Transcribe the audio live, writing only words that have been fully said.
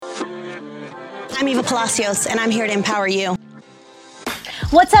I'm Eva Palacios, and I'm here to empower you.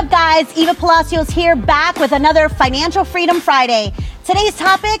 What's up, guys? Eva Palacios here, back with another Financial Freedom Friday. Today's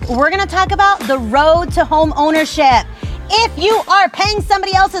topic, we're going to talk about the road to home ownership. If you are paying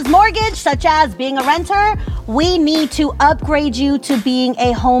somebody else's mortgage, such as being a renter, we need to upgrade you to being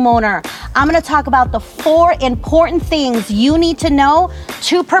a homeowner. I'm going to talk about the 4 important things you need to know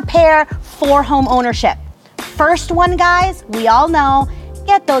to prepare for home ownership. First one, guys, we all know,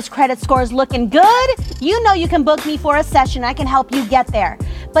 get those credit scores looking good. You know you can book me for a session. I can help you get there.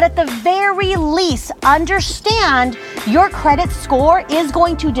 But at the very least, understand your credit score is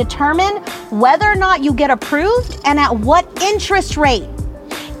going to determine whether or not you get approved and at what interest rate.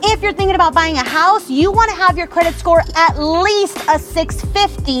 If you're thinking about buying a house, you want to have your credit score at least a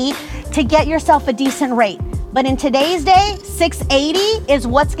 650 to get yourself a decent rate. But in today's day, 680 is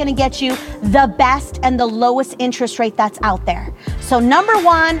what's going to get you the best and the lowest interest rate that's out there. So number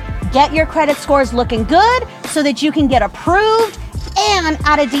 1, get your credit scores looking good so that you can get approved and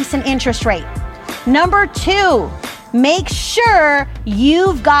at a decent interest rate. Number 2, make sure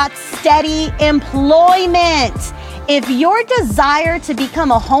you've got steady employment. If your desire to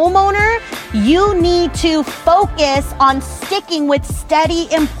become a homeowner, you need to focus on sticking with steady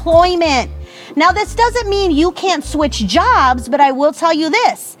employment. Now, this doesn't mean you can't switch jobs, but I will tell you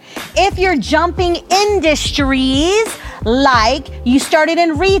this. If you're jumping industries, like you started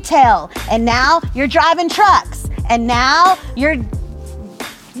in retail, and now you're driving trucks, and now you're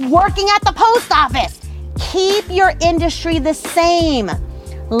working at the post office, keep your industry the same.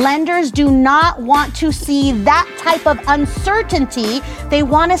 Lenders do not want to see that type of uncertainty. They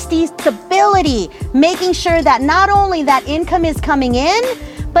want to see stability, making sure that not only that income is coming in,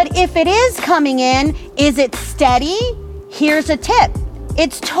 but if it is coming in, is it steady? Here's a tip.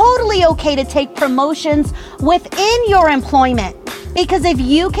 It's totally okay to take promotions within your employment, because if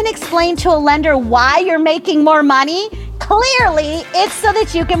you can explain to a lender why you're making more money, clearly it's so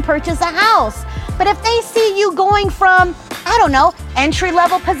that you can purchase a house. But if they see you going from, I don't know,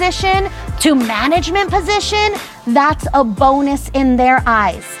 entry-level position to management position, that's a bonus in their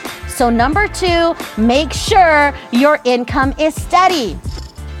eyes. So number 2, make sure your income is steady.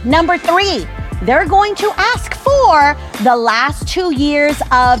 Number 3, they're going to ask for the last 2 years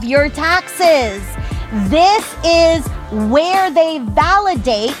of your taxes. This is where they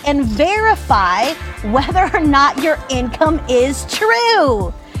validate and verify whether or not your income is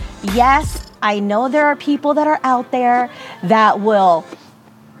true. Yes, I know there are people that are out there that will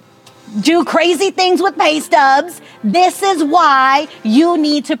do crazy things with pay stubs. This is why you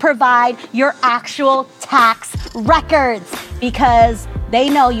need to provide your actual tax records, because they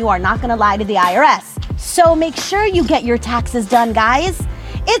know you are not going to lie to the IRS. So make sure you get your taxes done, guys.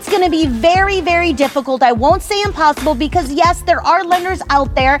 It's going to be very, very difficult. I won't say impossible, because yes, there are lenders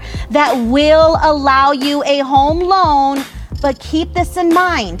out there that will allow you a home loan. But keep this in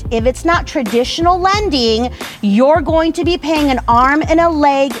mind. If it's not traditional lending, you're going to be paying an arm and a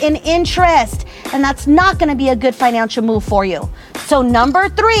leg in interest. And that's not going to be a good financial move for you. So number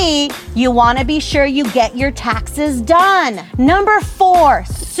 3, you want to be sure you get your taxes done. Number 4,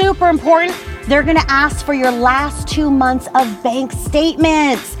 super important. They're going to ask for your last 2 months of bank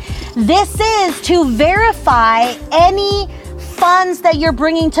statements. This is to verify any funds that you're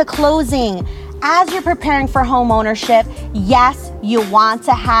bringing to closing. As you're preparing for home ownership, yes, you want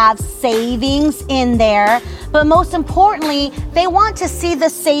to have savings in there, but most importantly, they want to see the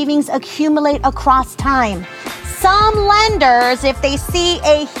savings accumulate across time. Some lenders, if they see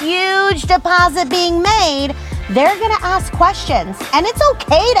a huge deposit being made, they're going to ask questions. And it's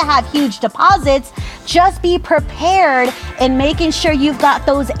okay to have huge deposits. Just be prepared in making sure you've got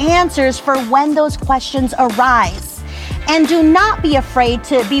those answers for when those questions arise. And do not be afraid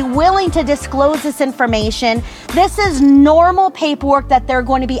to be willing to disclose this information. This is normal paperwork that they're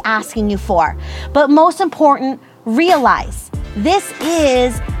going to be asking you for. But most important, realize this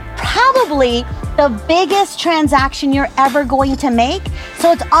is probably the biggest transaction you're ever going to make.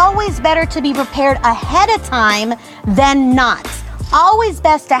 So it's always better to be prepared ahead of time than not. Always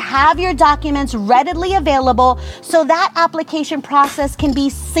best to have your documents readily available so that application process can be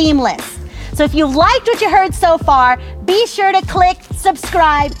seamless. So if you've liked what you heard so far, be sure to click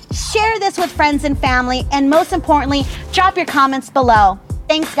subscribe, share this with friends and family, and most importantly, drop your comments below.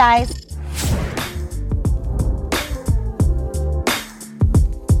 Thanks, guys.